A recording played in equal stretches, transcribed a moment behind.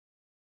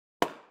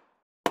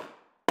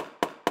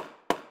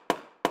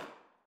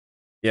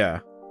Yeah,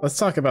 let's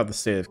talk about the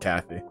state of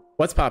Cathy.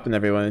 What's poppin',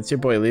 everyone? It's your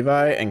boy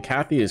Levi, and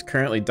Cathy is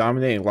currently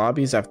dominating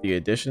lobbies after the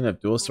addition of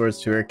dual swords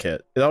to her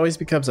kit. It always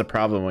becomes a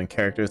problem when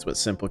characters with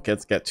simple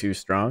kits get too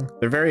strong.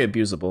 They're very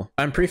abusable.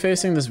 I'm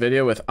prefacing this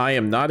video with I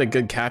am not a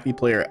good Cathy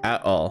player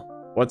at all.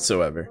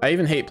 Whatsoever. I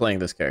even hate playing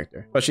this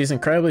character, but she's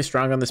incredibly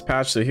strong on this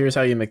patch, so here's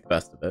how you make the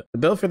best of it. The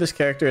build for this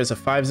character is a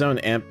 5-zone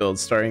amp build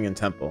starting in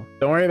Temple.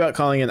 Don't worry about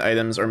calling in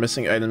items or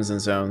missing items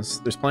in zones.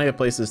 There's plenty of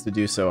places to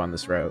do so on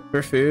this route.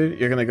 For food,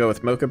 you're gonna go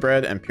with mocha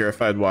bread and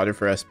purified water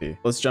for SP.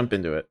 Let's jump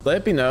into it. Let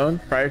it be known,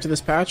 prior to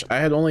this patch, I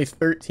had only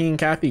 13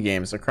 Cathy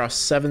games across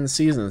 7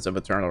 seasons of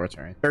Eternal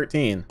Return.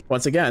 13.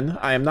 Once again,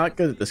 I am not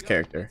good at this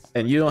character,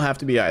 and you don't have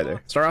to be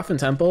either. Start off in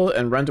Temple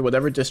and run to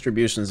whatever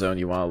distribution zone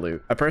you want to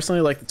loot. I personally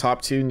like the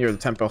top 2 near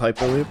the Temple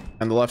Hyperloop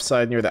and the left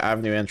side near the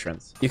Avenue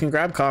entrance. You can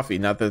grab coffee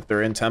now that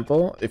they're in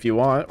Temple if you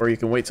want, or you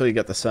can wait till you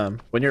get the Sem.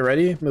 When you're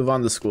ready, move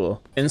on to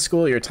school. In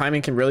school, your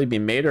timing can really be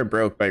made or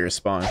broke by your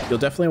spawn. You'll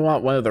definitely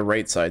want one of the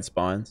right side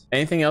spawns.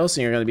 Anything else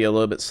and you're going to be a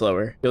little bit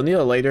slower. You'll need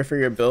a lighter for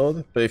your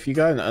build, but if you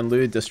got an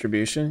unlooted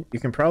distribution, you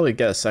can probably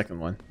get a second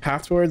one.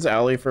 Path towards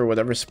alley for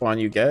whatever spawn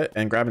you get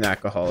and grab an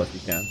alcohol if you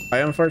can. I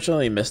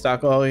unfortunately missed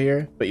alcohol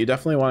here, but you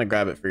definitely want to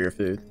grab it for your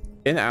food.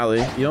 In alley,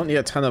 you don't need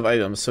a ton of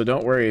items, so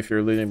don't worry if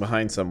you're looting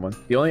behind someone.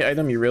 The only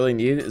item you really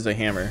need is a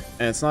hammer,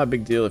 and it's not a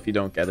big deal if you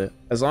don't get it.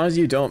 As long as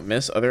you don't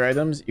miss other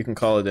items, you can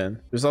call it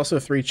in. There's also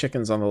 3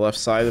 chickens on the left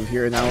side of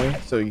here in alley,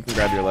 so you can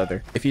grab your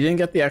leather. If you didn't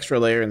get the extra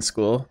layer in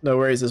school, no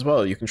worries as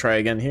well, you can try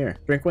again here.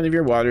 Drink one of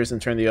your waters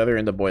and turn the other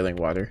into boiling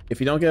water.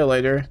 If you don't get a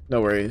lighter,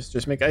 no worries,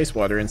 just make ice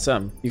water in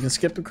Sem. You can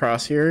skip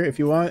across here if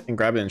you want and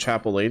grab it in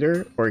chapel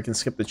later, or you can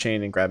skip the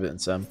chain and grab it in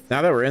Sem.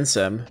 Now that we're in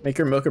Sem, make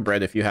your mocha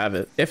bread if you have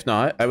it. If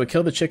not, I would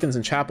kill the chickens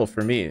in chapel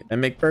for meat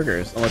and make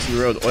burgers, unless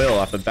you rode oil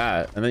off the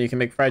bat, and then you can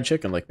make fried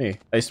chicken like me.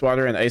 Iced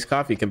water and iced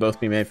coffee can both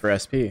be made for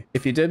SP.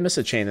 If you did miss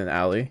a chain in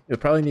alley, you'll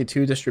probably need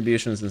 2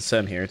 distributions in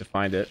Sem here to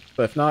find it,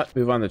 but if not,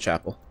 move on to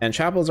chapel. And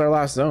chapel is our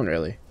last zone,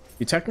 really.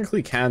 You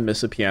technically can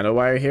miss a piano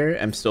wire here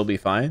and still be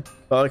fine,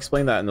 but I'll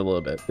explain that in a little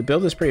bit. The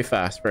build is pretty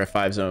fast for a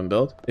 5-zone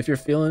build. If you're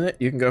feeling it,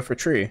 you can go for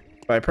tree.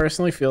 But I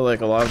personally feel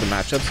like a lot of the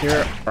matchups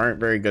here aren't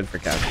very good for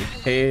Cathy.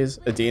 Hayes,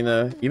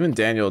 Adina, even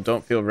Daniel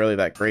don't feel really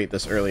that great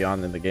this early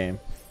on in the game.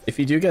 If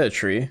you do get a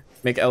tree,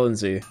 make L and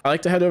Z. I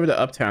like to head over to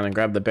Uptown and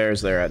grab the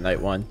bears there at night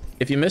 1.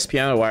 If you miss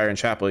piano wire in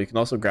chapel, you can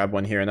also grab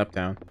one here in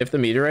Uptown. If the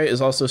meteorite is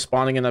also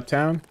spawning in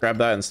Uptown, grab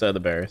that instead of the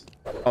bears.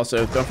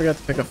 Also, don't forget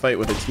to pick a fight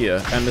with a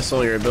Tia and miss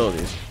all your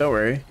abilities. Don't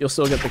worry, you'll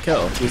still get the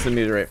kill. Use the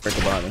meteorite for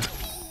Cabana.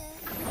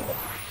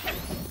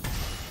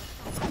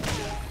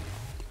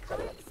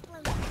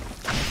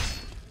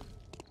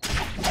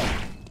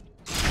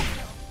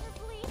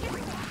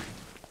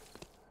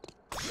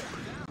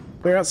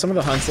 Clear out some of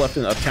the hunts left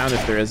in Uptown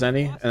if there is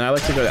any, and I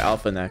like to go to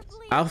Alpha next.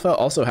 Alpha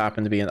also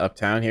happened to be in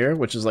Uptown here,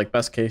 which is like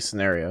best case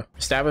scenario.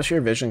 Establish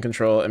your vision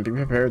control and be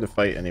prepared to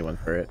fight anyone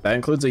for it. That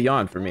includes a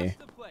yawn for me.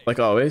 Like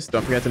always,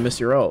 don't forget to miss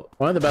your ult.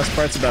 One of the best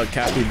parts about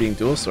Cathy being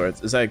dual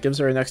swords is that it gives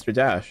her an extra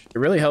dash. It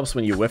really helps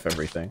when you whiff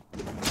everything.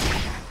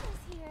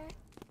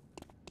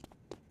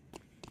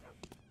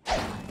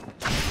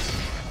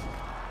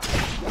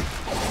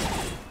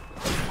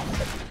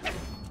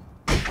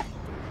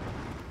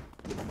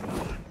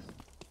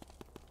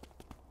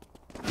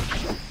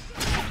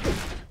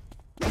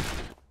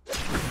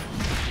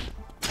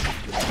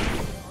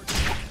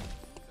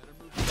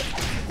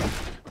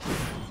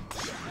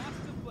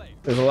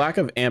 There's a lack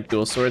of amp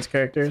dual swords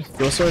characters.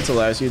 Dual swords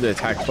allows you to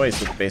attack twice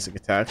with basic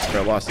attacks for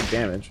a loss of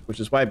damage, which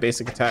is why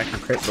basic attack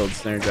and crit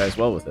builds synergize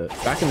well with it.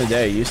 Back in the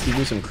day, you used to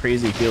do some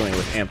crazy healing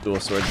with amp dual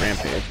swords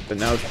rampage, but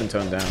now it's been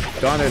toned down.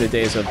 Gone are the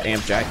days of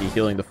amp Jackie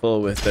healing the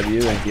full with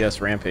W and DS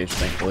rampage,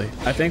 thankfully.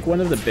 I think one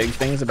of the big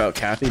things about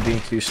Cathy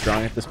being too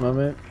strong at this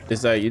moment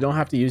is that you don't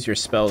have to use your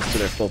spells to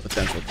their full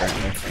potential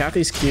currently.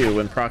 Cathy's Q,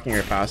 when proccing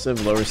her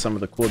passive, lowers some of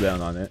the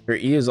cooldown on it. Her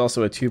E is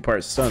also a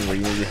 2-part stun where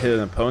you need to hit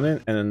an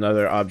opponent and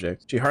another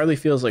object. She hardly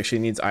feels like she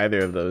needs either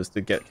of those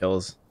to get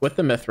kills. With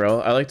the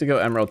Mithril, I like to go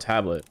Emerald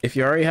Tablet. If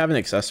you already have an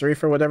accessory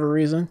for whatever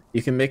reason,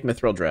 you can make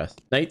Mithril Dress.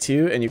 Night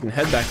 2, and you can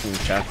head back from the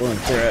chapel and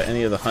clear out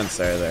any of the hunts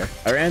that are there.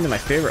 I ran into my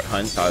favorite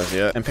hunt,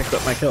 Tazia, and picked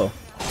up my kill.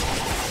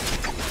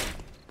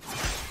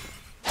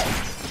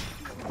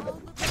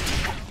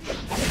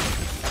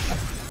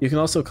 You can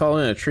also call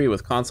in a tree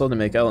with console to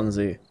make L and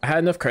Z. I had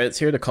enough credits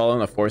here to call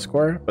in a force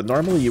core, but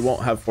normally you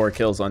won't have 4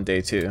 kills on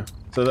day 2,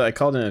 so that I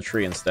called in a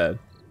tree instead.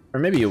 Or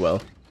maybe you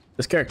will.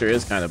 This character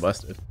is kind of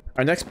busted.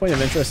 Our next point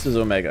of interest is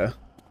Omega.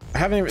 I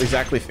haven't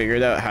exactly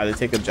figured out how to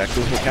take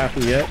objectives with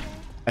Cathy yet.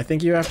 I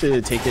think you have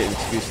to take it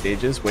in 2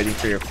 stages, waiting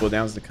for your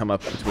cooldowns to come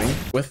up between.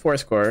 With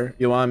Force Core,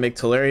 you'll want to make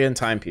Teleria and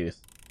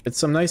Timepiece. It's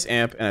some nice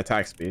amp and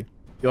attack speed.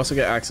 You also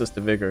get access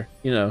to Vigor.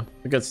 You know,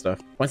 the good stuff.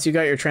 Once you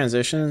got your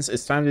transitions,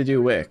 it's time to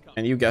do Wick.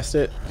 And you guessed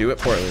it, do it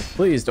poorly.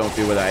 Please don't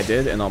do what I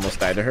did and almost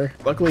die to her.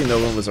 Luckily,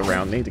 no one was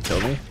around me to kill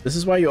me. This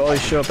is why you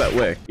always show up at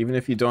Wick, even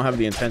if you don't have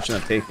the intention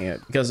of taking it.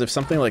 Because if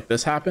something like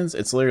this happens,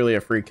 it's literally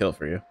a free kill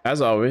for you.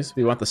 As always,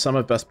 we want the sum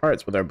of best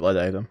parts with our blood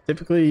item.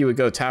 Typically, you would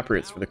go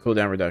Taproots for the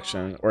cooldown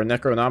reduction, or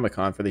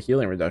Necronomicon for the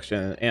healing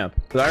reduction and Amp.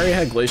 But I already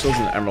had Glacials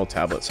and Emerald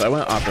Tablet, so I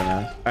went Opera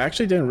Mass. I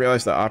actually didn't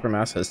realize that Opera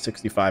Mass has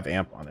 65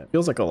 Amp on it.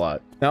 Feels like a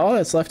lot. Now all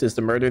that's left is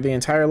to murder the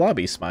entire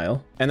lobby,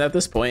 smile. And at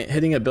this point,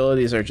 hitting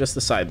abilities are just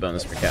a side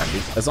bonus for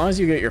Cathy. As long as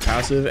you get your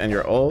passive and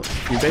your ult,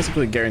 you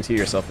basically guarantee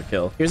yourself a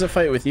kill. Here's a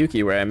fight with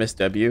Yuki where I missed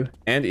W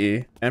and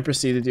E, and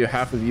proceed to do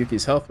half of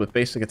Yuki's health with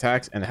basic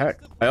attacks and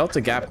Hex. I ult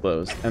to gap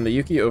close, and the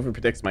Yuki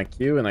overpredicts my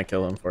Q and I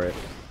kill him for it.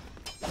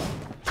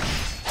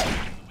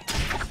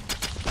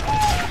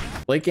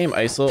 Late game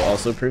ISO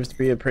also proves to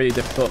be a pretty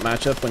difficult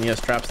matchup when he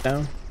has traps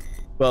down.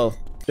 Well,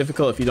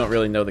 difficult if you don't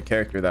really know the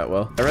character that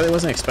well. I really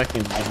wasn't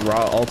expecting to just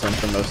raw ult him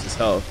for most of his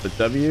health, but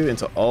W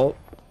into ult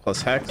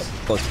plus Hex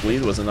plus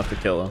bleed was enough to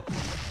kill him.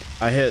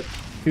 I hit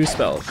 2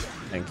 spells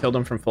and killed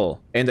him from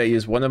full, and I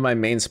used one of my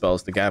main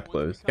spells to gap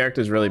close. The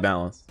character's really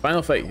balanced.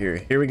 Final fight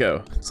here we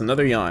go. It's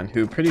another Yawn,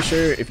 who pretty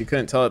sure, if you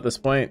couldn't tell at this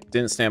point,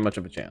 didn't stand much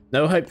of a chance.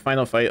 No hype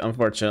final fight,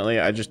 unfortunately.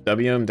 I just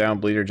W him down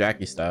Bleeder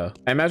Jackie style.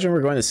 I imagine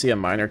we're going to see a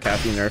minor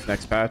Cathy nerf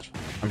next patch.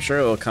 I'm sure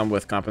it'll come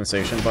with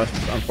compensation buffs,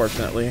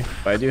 unfortunately,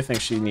 but I do think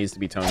she needs to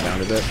be toned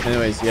down a bit.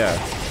 Anyways, yeah,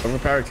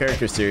 Overpowered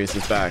Character Series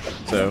is back,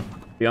 so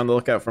be on the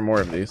lookout for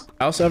more of these.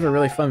 I also have a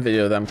really fun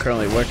video that I'm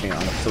currently working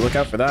on, so look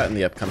out for that in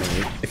the upcoming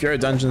week. If you're a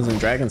Dungeons &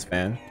 Dragons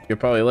fan, you'll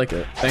probably like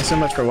it. Thanks so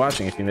much for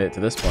watching if you made it to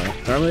this point.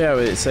 Normally I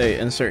would say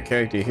insert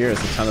character here is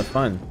a ton of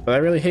fun, but I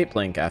really hate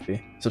playing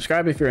Cathy.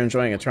 Subscribe if you're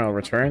enjoying Eternal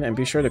Return, and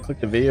be sure to click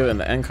the video in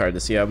the end card to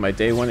see how my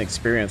day 1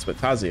 experience with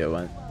Tazio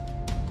went.